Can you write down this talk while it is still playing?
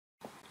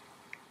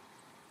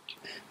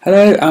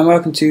Hello and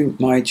welcome to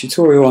my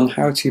tutorial on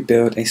how to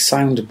build a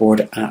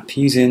soundboard app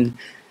using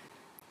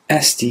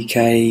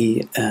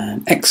SDK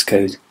and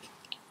Xcode.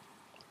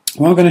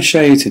 What I'm going to show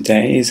you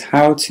today is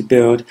how to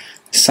build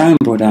a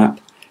soundboard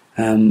app,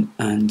 and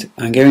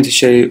I'm going to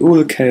show you all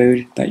the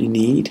code that you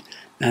need,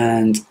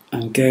 and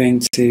I'm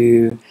going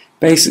to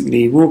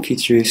basically walk you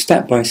through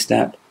step by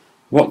step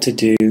what to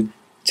do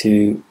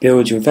to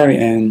build your very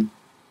own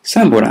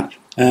soundboard app.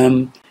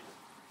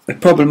 The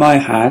problem I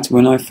had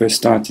when I first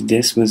started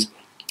this was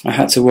I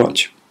had to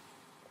watch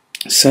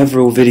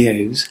several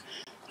videos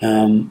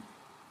from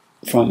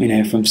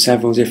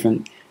several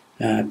different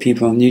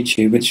people on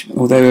YouTube, which,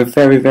 although are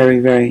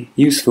very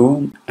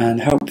useful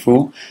and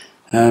helpful,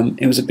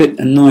 it was a bit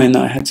annoying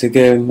that I had to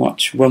go and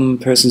watch one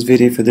person's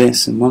video for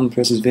this and one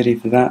person's video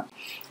for that,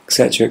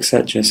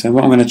 etc. So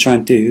what I'm going to try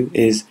and do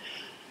is,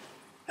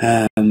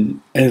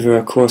 over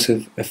a course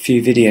of a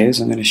few videos,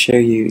 I'm going to show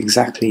you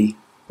exactly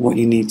what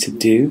you need to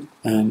do,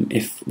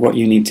 if what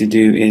you need to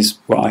do is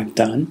what I've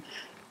done.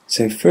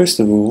 So first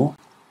of all,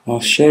 I'll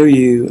show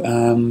you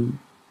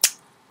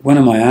one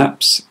of my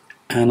apps,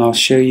 and I'll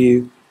show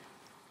you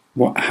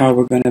how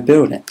we're going to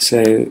build it.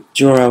 So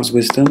Jor-El's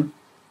Wisdom,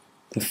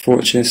 the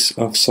Fortress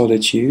of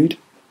Solitude.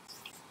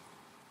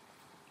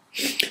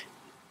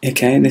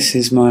 Okay, this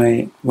is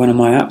one of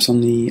my apps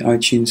on the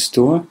iTunes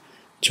store,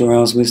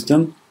 Jor-El's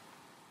Wisdom.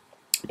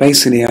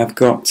 Basically, I've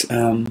got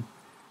some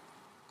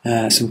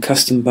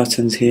custom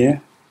buttons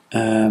here.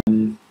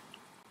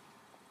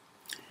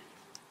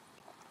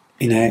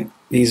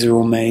 These are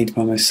all made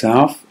by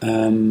myself.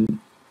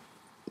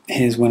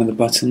 Here's one of the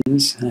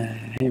buttons.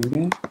 Here we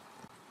go.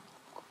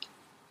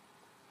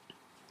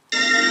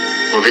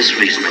 For this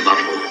reason above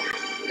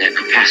all, their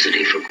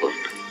capacity for good,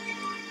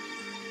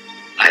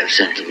 I have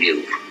sent them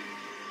you,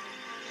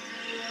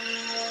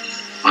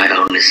 my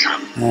only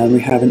son. We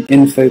have an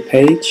info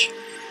page.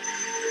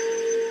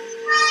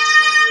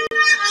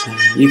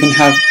 You can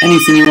have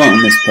anything you want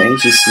on this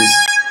page. This is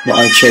what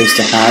I chose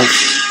to have.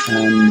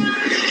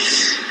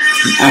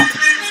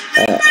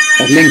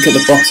 A link at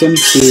the bottom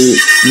to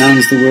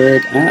Man's the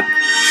Word app,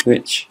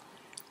 which,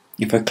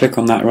 if I click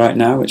on that right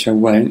now, which I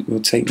won't, will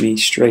take me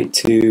straight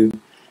to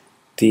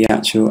the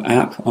actual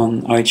app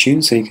on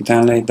iTunes, so you can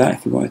download that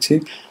if you wanted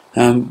to.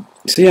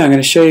 So yeah, I'm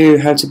going to show you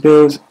how to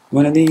build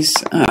one of these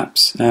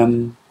apps.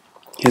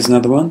 Here's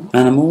another one,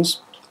 Animals.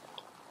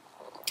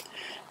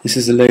 This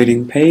is the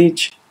loading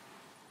page,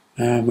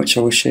 which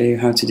I will show you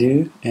how to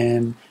do,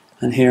 and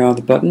here are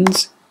the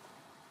buttons.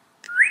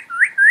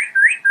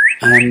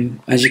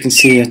 As you can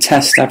see, a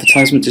test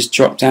advertisement just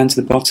dropped down to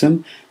the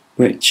bottom,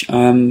 which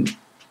again,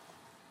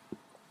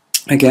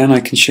 I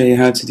can show you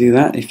how to do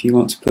that if you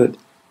want to put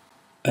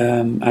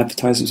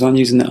advertisements on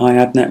using the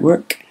iAd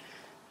network.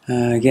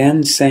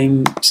 Again,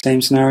 same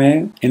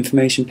scenario,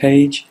 information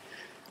page.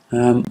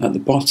 At the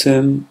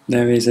bottom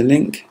there is a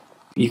link.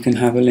 You can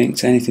have a link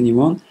to anything you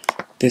want.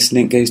 This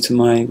link goes to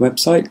my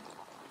website,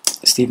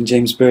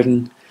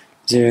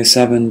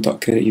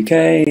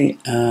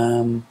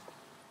 stephenjamesburden07.co.uk.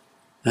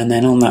 And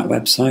then on that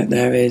website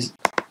there is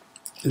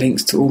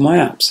links to all my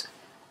apps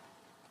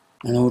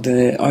and all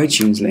the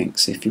iTunes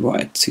links. If you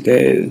wanted to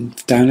go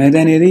download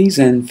any of these,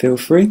 then feel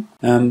free.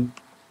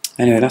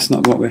 Anyway, that's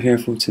not what we're here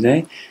for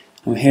today.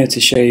 I'm here to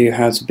show you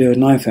how to build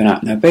an iPhone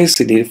app. Now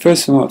basically, the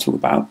first thing I want to talk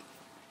about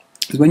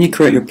is when you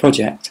create your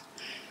project,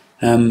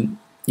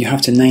 you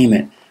have to name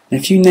it. And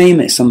if you name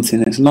it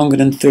something that's longer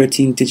than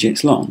 13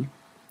 digits long,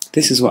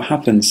 this is what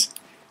happens.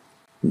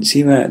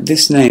 See where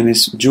this name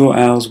is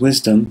Jor-El's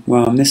Wisdom,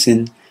 well, I'm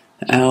missing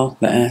the L,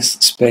 the S,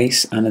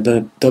 space, and a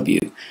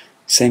W.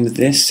 Same with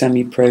this,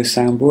 Semi-Pro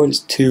Soundboard, it's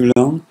too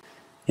long.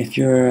 If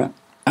your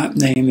app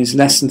name is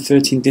less than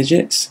 13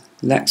 digits,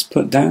 Lex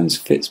Put Downs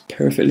fits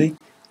perfectly,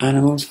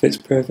 Animals fits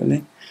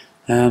perfectly.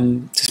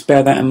 Just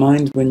bear that in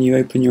mind when you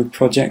open your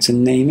project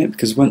and name it,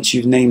 because once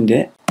you've named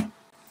it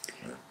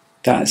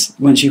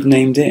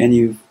and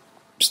you've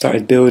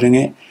started building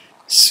it,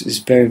 it's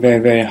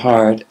very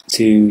hard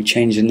to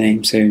change the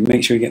name, so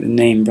make sure you get the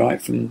name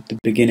right from the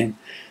beginning.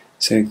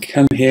 So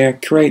come here,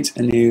 create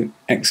a new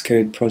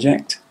Xcode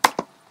project.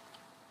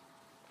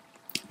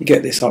 You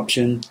get this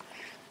option,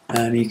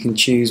 and you can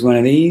choose one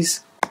of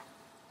these.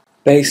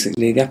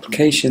 Basically, the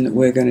application that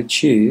we're going to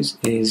choose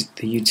is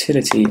the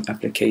utility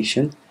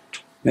application.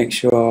 Make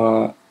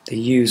sure the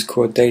use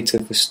core data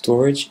for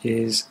storage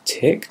is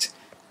ticked.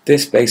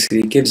 This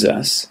basically gives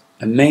us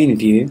a main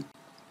view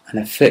and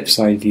a flip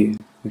side view.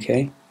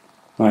 Okay,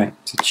 right,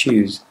 to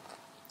choose.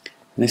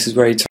 And this is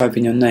where you type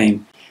in your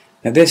name.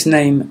 Now this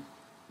name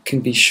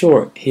can be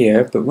short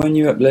here, but when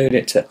you upload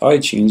it to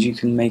iTunes you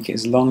can make it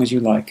as long as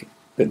you like.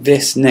 But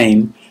this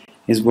name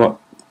is what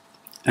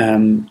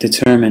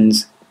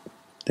determines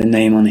the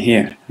name on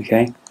here.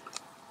 Okay,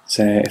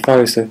 so if I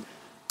was to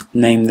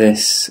name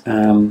this,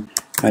 I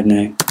don't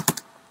know,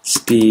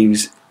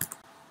 Steve's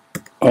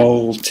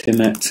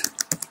Ultimate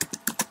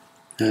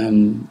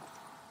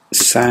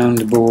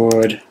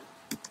Soundboard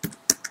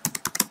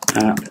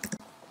app,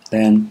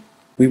 then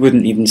we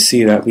wouldn't even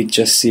see that. We'd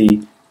just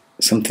see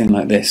something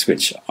like this,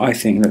 which I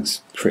think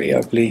looks pretty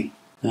ugly.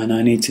 and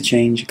I need to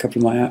change a couple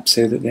of my apps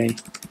so that they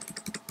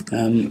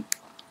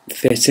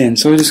fit in.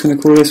 So we're just going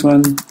to call this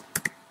one,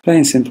 plain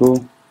and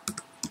simple,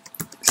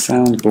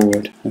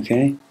 Soundboard.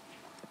 Okay,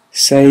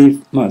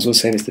 save. Might as well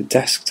save as the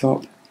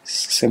desktop.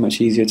 It's so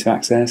much easier to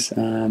access.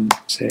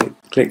 So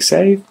click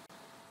save.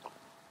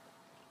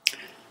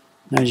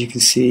 As you can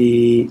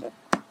see,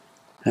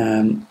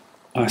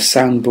 our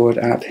Soundboard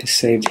app is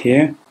saved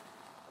here.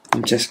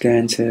 I'm just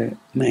going to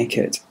make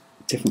it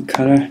a different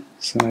colour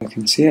so I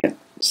can see it.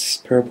 It's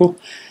purple.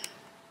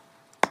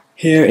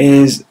 Here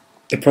is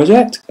the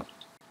project.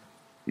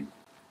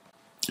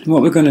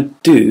 What we're going to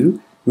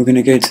do, we're going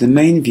to go to the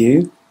main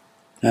view,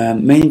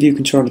 main view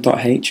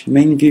controller.h,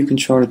 main view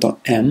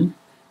controller.m,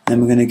 then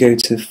we're going to go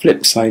to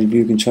flip side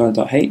view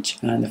controller.h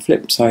and the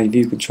flip side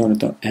view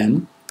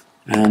controller.m,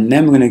 and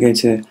then we're going to go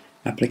to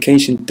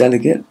application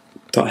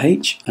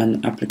delegate.h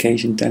and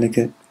application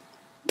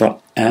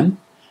delegate.m,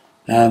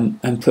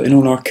 and put in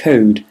all our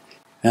code.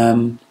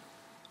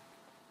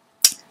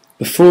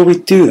 Before we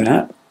do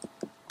that,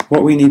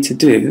 what we need to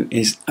do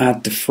is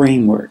add the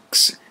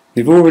frameworks.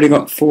 We've already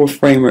got 4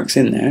 frameworks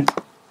in there,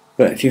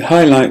 but if you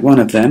highlight one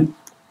of them,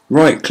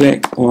 right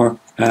click or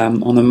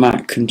on the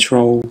Mac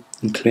control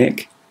and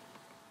click,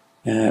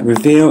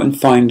 reveal and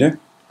finder,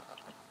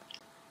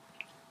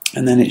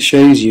 and then it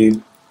shows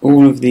you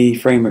all of the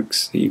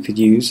frameworks that you could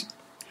use.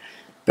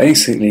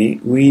 Basically,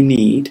 we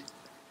need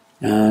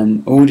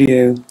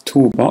audio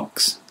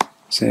toolbox,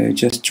 so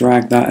just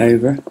drag that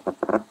over.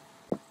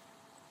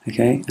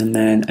 Okay, and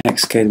then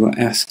Xcode will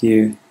ask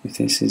you if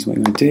this is what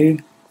you want to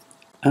do.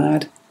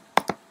 Add,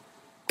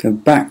 go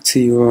back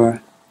to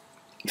your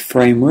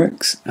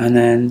frameworks, and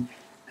then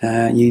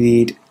you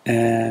need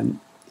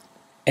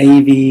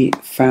AV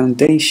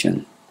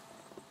Foundation.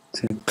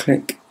 So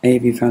click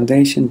AV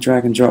Foundation,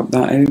 drag and drop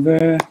that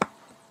over,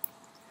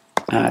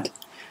 add.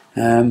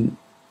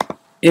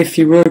 If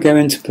you were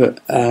going to put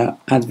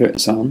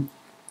adverts on,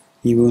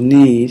 you will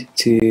need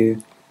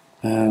to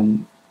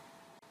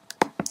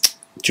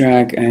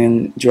drag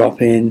and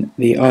drop in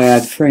the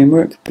iAd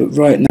framework, but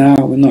right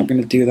now we're not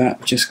going to do that.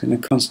 We're just going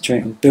to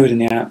concentrate on building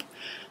the app,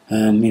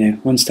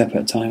 one step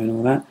at a time and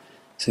all that.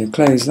 So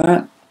close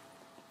that.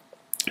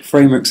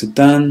 Frameworks are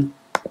done.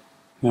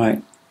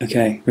 Right,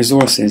 okay,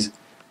 resources.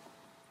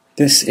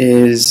 This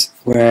is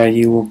where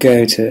you will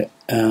go to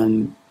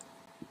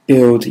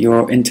build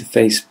your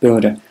interface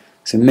builder.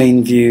 So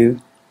main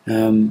view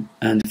and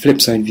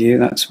flip side view,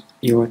 that's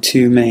your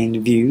 2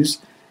 main views.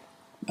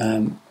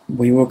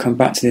 We will come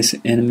back to this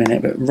in a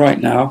minute, but right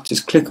now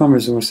just click on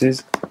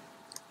resources,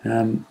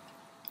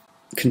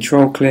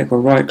 control click or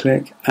right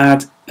click,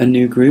 add a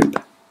new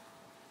group.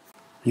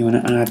 You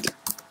want to add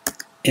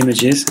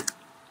images.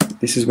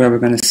 This is where we're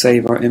going to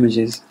save our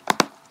images,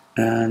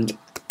 and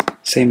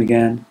same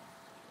again,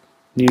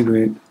 new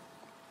group,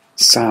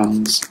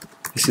 sounds.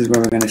 This is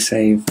where we're going to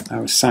save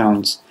our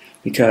sounds,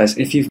 because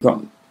if you've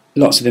got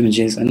lots of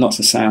images and lots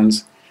of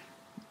sounds,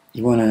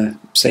 you want to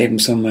save them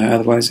somewhere,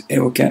 otherwise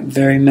it will get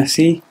very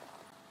messy.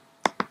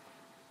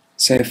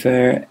 So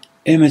for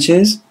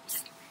images,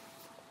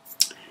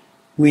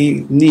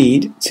 we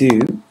need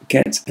to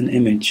get an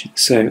image.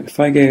 So if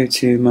I go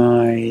to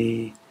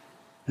my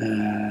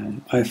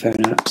iPhone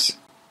apps,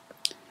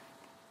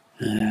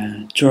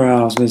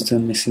 Joral's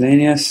Wisdom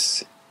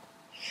Miscellaneous,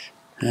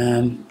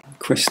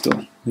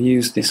 Crystal. We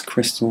use this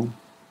crystal,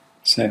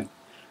 so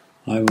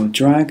I will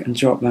drag and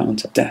drop that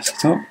onto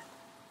desktop.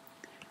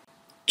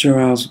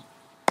 Joral's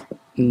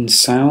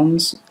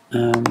sounds,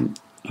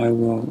 I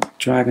will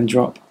drag and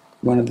drop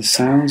one of the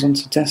sounds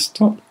onto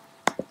desktop,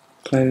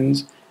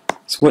 close.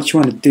 So what you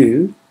want to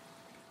do,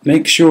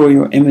 make sure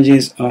your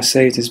images are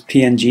saved as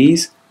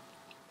PNGs.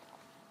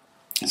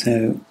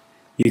 So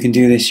you can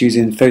do this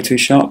using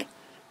Photoshop,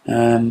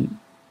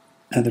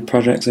 other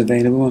projects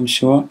available, I'm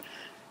sure.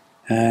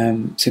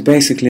 So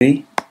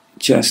basically,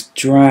 just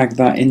drag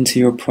that into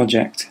your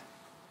project,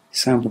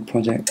 Soundboard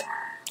project,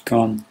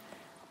 gone.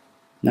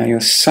 Now your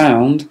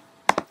sound,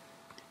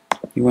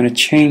 you want to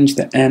change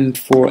the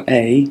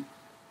M4A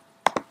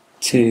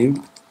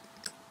to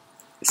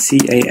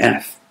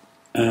CAF.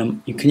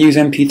 You can use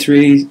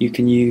MP3s, you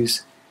can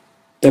use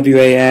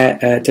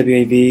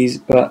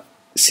WAVs, but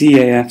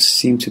CAFs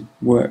seem to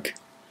work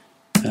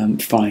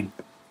fine.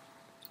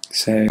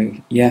 So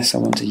yes, I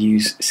want to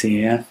use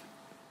CAF.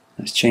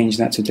 Let's change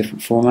that to a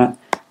different format.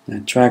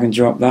 And drag and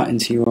drop that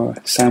into your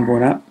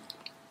Soundboard app.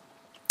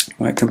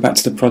 Right, come back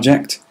to the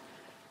project.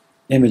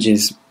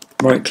 Images,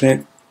 right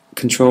click,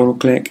 control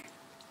click,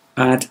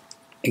 add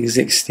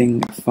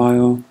existing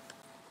file,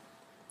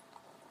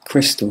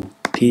 crystal,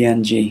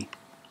 PNG,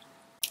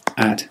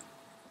 add.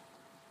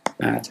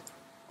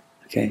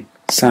 Okay,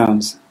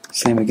 sounds,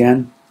 same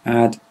again,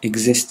 add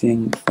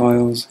existing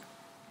files,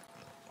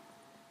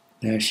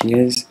 there she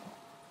is,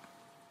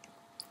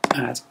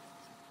 add,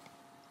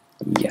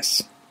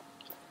 yes.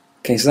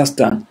 Okay, so that's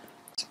done.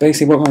 So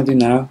basically what we're going to do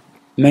now,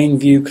 main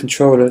view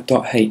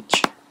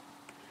controller.h,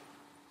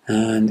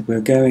 and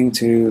we're going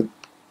to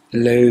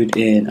load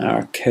in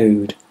our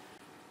code.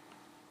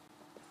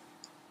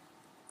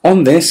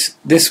 On this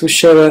will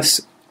show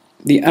us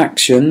the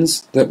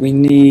actions that we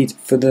need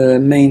for the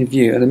main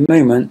view. At the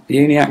moment,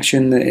 the only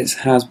action that it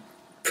has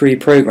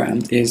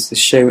pre-programmed is the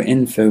show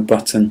info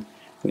button,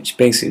 which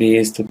basically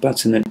is the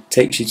button that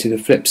takes you to the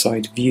flip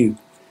side view.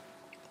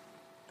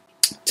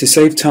 To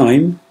save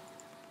time,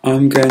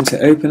 I'm going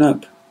to open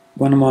up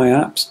one of my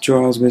apps,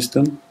 Giles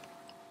Wisdom.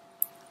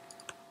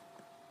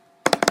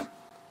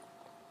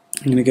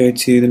 I'm going to go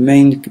to the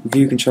main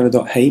view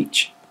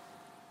controller.h,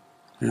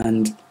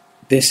 and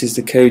this is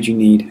the code you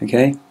need,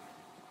 okay?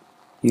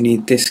 You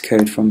need this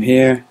code from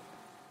here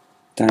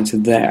down to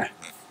there.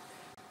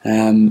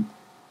 I'll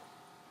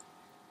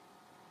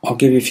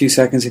give you a few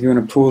seconds if you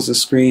want to pause the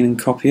screen and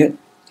copy it.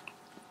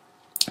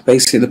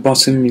 Basically at the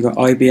bottom you've got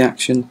IB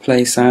action,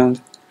 play sound.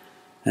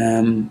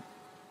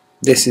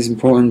 This is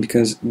important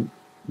because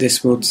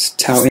this will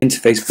tell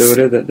Interface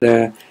Builder that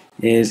there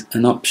is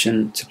an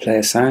option to play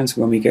a sound.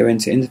 So when we go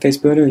into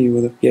Interface Builder, you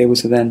will be able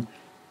to then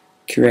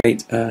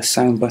create a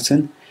sound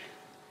button.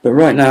 But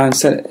right now,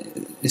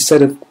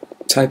 instead of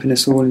typing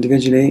this all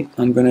individually,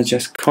 I'm going to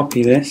just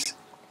copy this.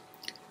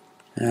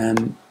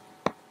 I'm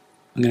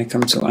going to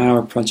come to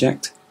our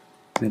project.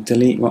 I'm going to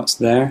delete what's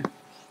there.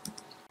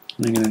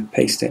 And I'm going to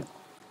paste it.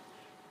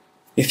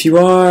 If you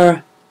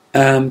are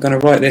going to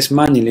write this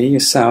manually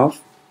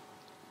yourself,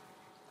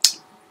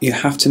 you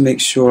have to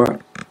make sure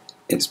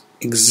it's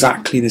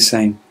exactly the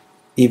same,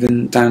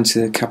 even down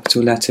to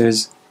capital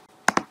letters,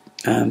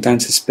 down to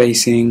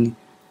spacing,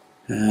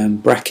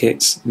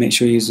 brackets. Make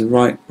sure you use the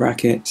right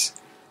brackets.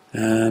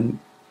 If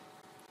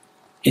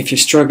you're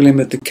struggling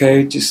with the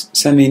code, just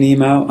send me an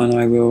email and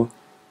I will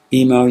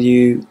email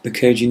you the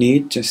code you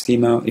need. Just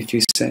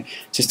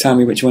tell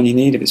me which one you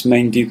need. If it's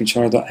main view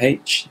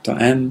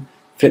controller.h.m,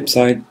 flip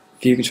side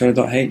view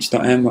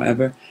controller.h.m,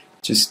 whatever,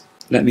 just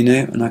let me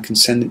know and I can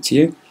send it to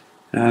you.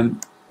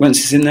 Once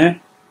it's in there,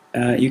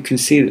 you can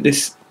see that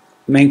this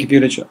main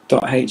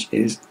computer.h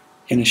is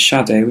in a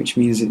shadow, which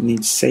means it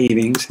needs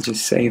saving, so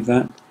just save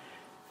that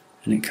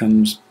and it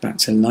comes back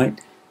to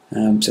light.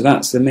 So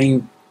that's the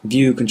main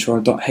view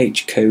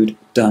controller.h code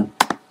done.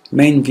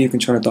 Main view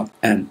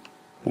controller.m.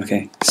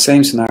 Okay,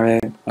 same scenario.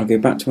 I'll go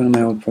back to one of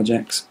my old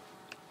projects.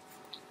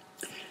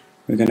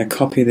 We're going to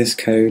copy this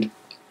code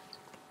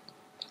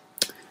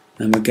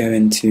and we're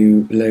going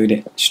to load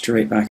it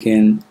straight back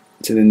in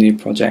to the new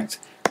project.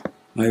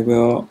 I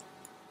will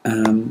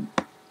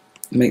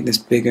make this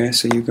bigger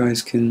so you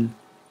guys can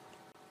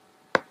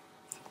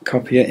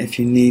copy it if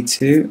you need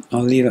to.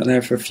 I'll leave it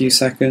there for a few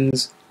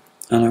seconds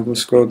and I will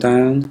scroll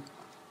down.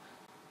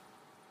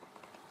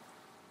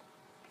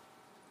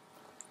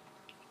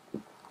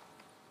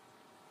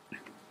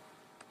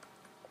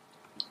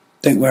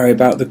 Don't worry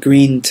about the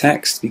green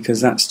text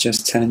because that's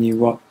just telling you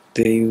what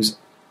those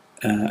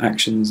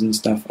actions and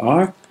stuff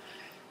are.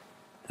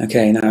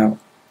 Okay, now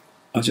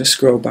I'll just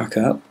scroll back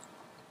up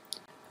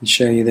and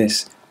show you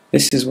this.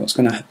 This is what's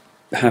going to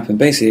happen.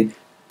 Basically,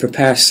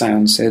 prepare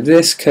sound. So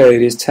this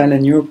code is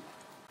telling your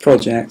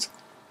project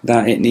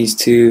that it needs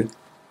to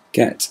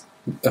get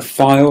a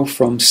file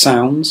from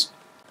sounds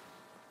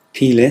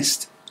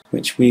plist,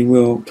 which we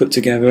will put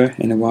together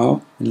in a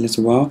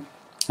little while,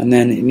 and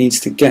then it needs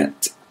to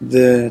get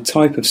the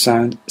type of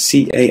sound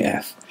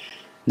CAF.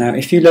 Now,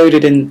 if you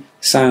loaded in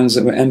sounds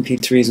that were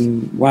MP3s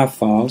and WAV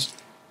files,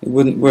 it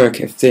wouldn't work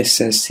if this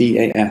says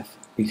CAF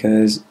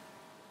because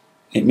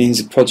it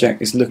means the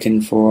project is looking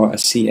for a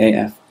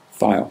CAF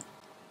file.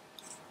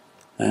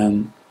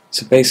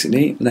 So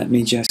basically, let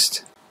me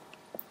just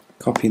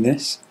copy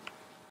this.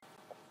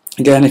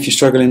 Again, if you're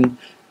struggling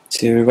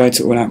to write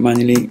it all out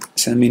manually,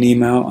 send me an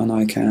email and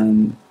I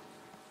can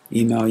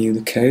email you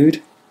the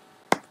code.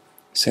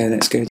 So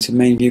let's go to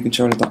main view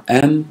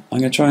controller.m. I'm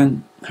going to try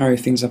and hurry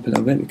things up a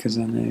little bit because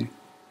I know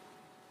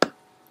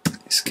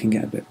this can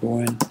get a bit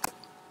boring.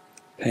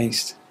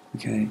 Paste.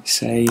 Okay,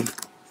 save.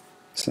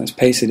 So let's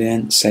paste it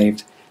in,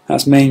 saved.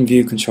 That's main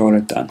view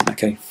controller done.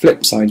 Okay,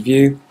 flip side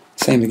view,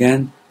 same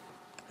again.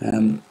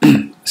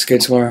 Let's go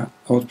to our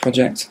old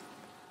project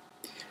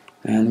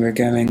and we're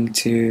going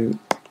to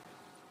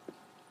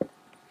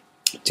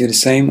do the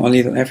same. I'll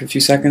leave it there for a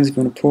few seconds if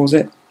you want to pause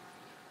it.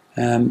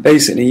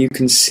 Basically you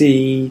can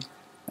see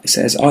it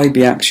says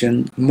IB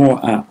action, more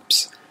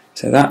apps.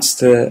 So that's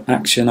the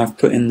action I've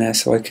put in there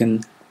so I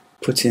can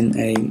put in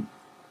a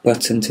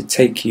button to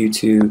take you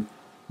to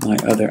my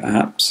other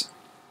apps.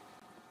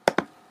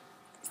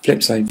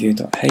 Flipside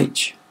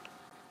view.h,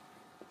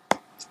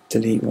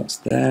 delete what's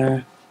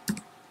there,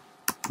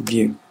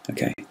 view,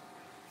 okay,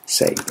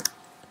 save,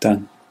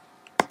 done.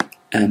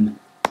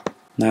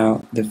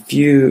 Now the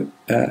view,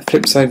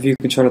 flipside view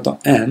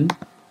controller.m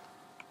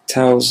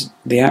tells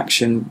the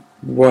action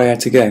where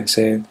to go.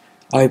 So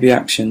IB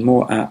action,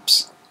 more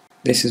apps,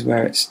 this is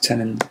where it's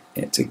telling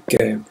it to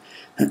go.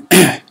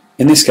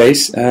 In this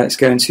case, it's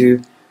going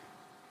to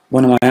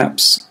one of my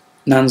apps,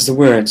 Nan's the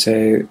Word,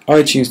 so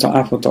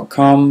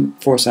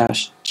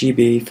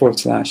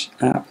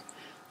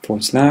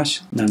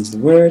itunes.apple.com/gb/app/Nan's the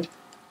Word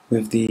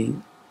with the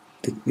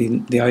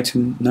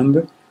item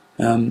number.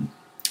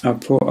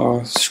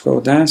 I'll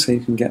scroll down so you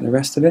can get the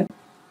rest of it.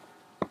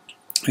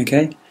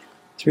 Okay,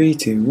 3,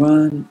 2,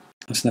 1.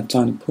 That's enough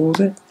time to pause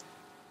it.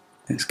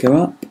 Let's go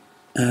up.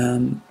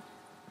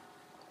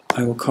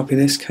 I will copy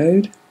this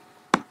code.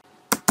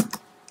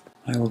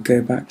 I will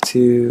go back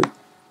to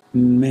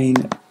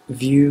main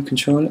view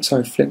controller,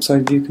 sorry,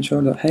 flipside view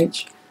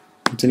controller.h.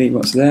 Delete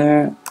what's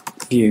there.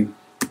 View.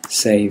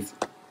 Save.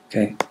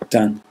 Okay,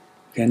 done.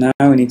 Okay, now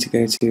we need to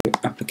go to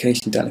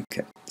application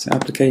delegate. So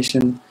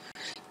application,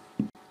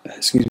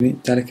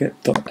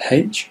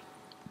 delegate.h.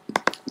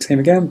 Same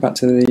again, back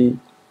to the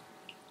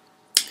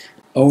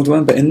old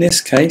one, but in this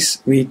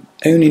case we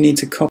only need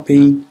to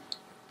copy,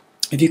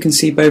 if you can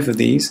see both of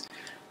these,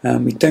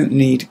 we don't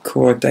need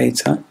core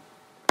data,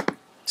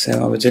 so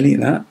I will delete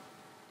that.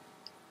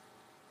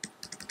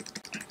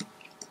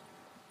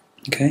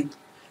 Okay,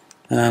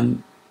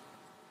 main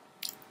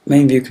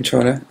view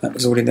controller, that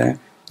was already there,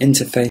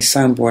 interface,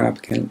 soundboard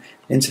applicant,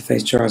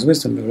 interface, Jar's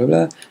wisdom, blah blah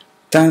blah,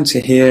 down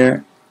to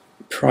here,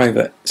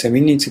 private, so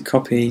we need to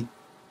copy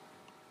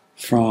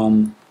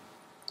from,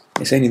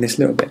 it's only this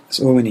little bit, that's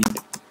all we need.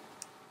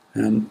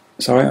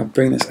 Sorry, I'll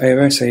bring this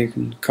over so you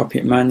can copy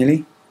it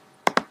manually.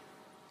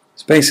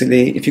 So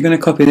basically, if you're going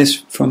to copy this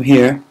from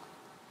here,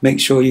 make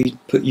sure you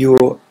put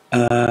your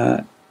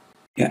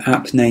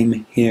app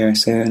name here.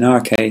 So in our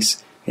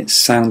case, it's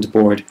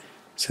Soundboard.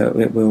 So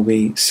it will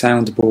be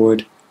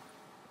Soundboard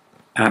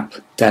App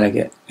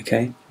Delegate,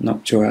 okay?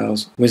 Not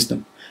Jar's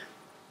Wisdom.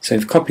 So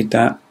I've copied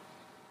that,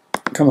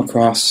 come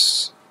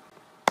across,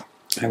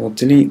 I will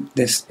delete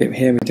this bit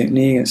here we don't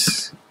need,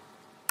 it's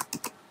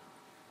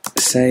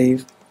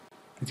save.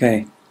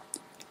 Okay,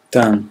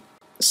 done.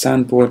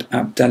 Soundboard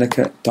app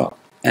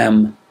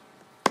delegate.m.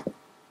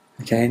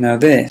 Okay, now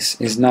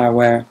this is now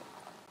where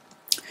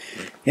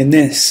in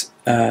this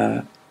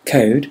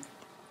code,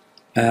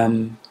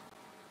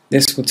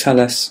 this will tell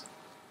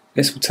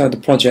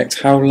the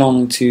project how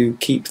long to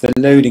keep the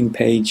loading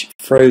page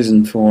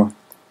frozen for.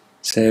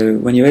 So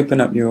when you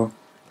open up your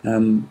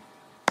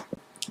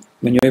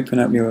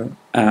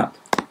app,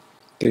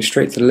 go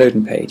straight to the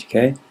loading page.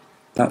 Okay,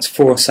 that's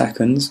 4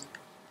 seconds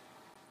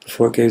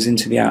before it goes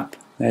into the app.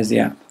 There's the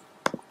app.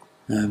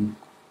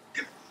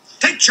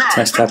 Take charge.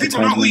 Test Let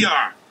people know who advertisement. you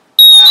are.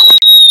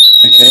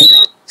 Okay,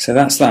 so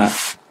that's that.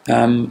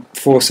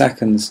 4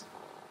 seconds.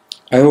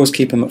 I always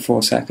keep them at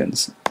 4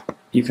 seconds.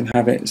 You can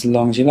have it as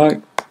long as you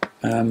like.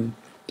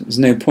 There's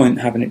no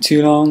point having it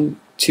too long,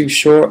 too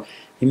short.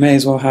 You may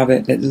as well have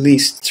it at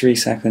least 3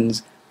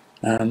 seconds.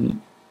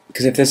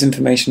 Because if there's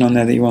information on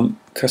there that you want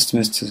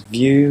customers to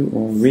view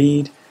or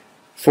read,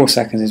 4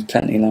 seconds is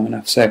plenty long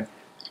enough. So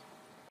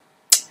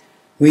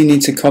we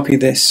need to copy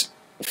this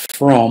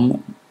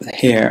from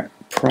here,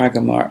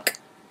 Pragamark.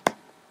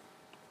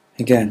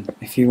 Again,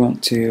 if you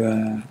want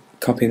to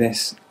copy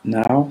this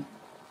now,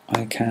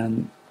 I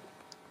can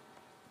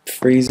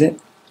freeze it.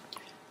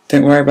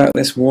 Don't worry about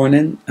this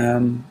warning.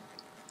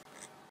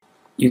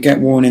 You get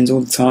warnings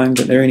all the time,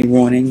 but they're only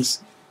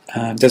warnings.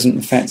 Doesn't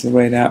affect the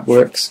way the app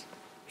works.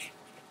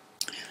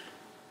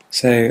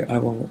 So I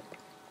will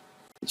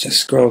just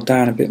scroll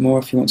down a bit more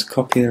if you want to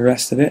copy the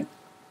rest of it.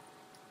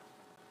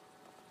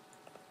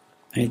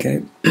 There you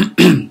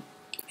go.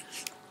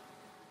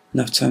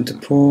 Enough time to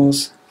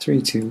pause.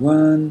 3, 2,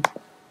 1.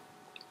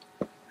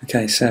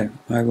 Okay, so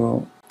I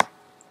will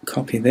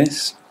copy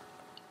this.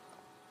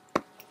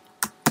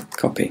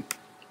 Copy.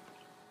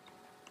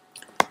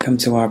 Come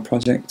to our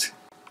project.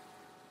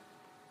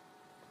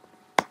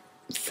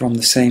 From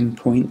the same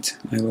point,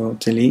 I will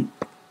delete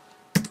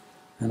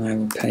and I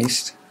will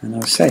paste and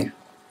I'll save.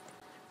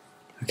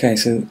 Okay,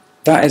 so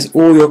that is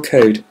all your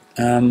code.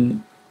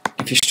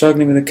 If you're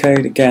struggling with the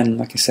code, again,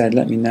 like I said,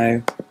 let me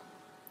know.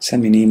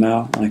 Send me an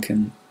email. I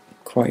can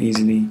quite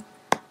easily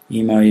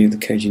email you the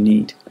code you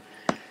need.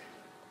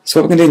 So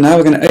what we're going to do now,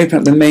 we're going to open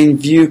up the main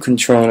view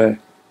controller,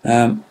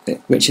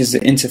 which is the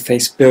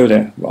interface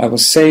builder. I will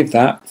save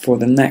that for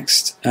the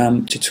next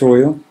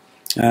tutorial.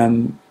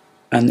 And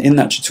in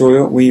that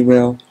tutorial, we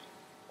will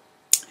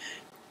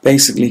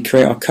basically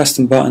create our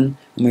custom button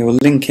and we will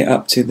link it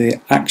up to the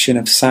action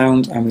of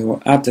sound and we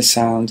will add the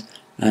sound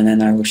and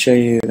then I will show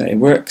you that it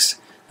works.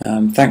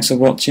 Thanks for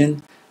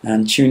watching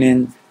and tune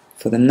in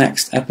for the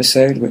next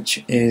episode,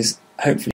 which is hopefully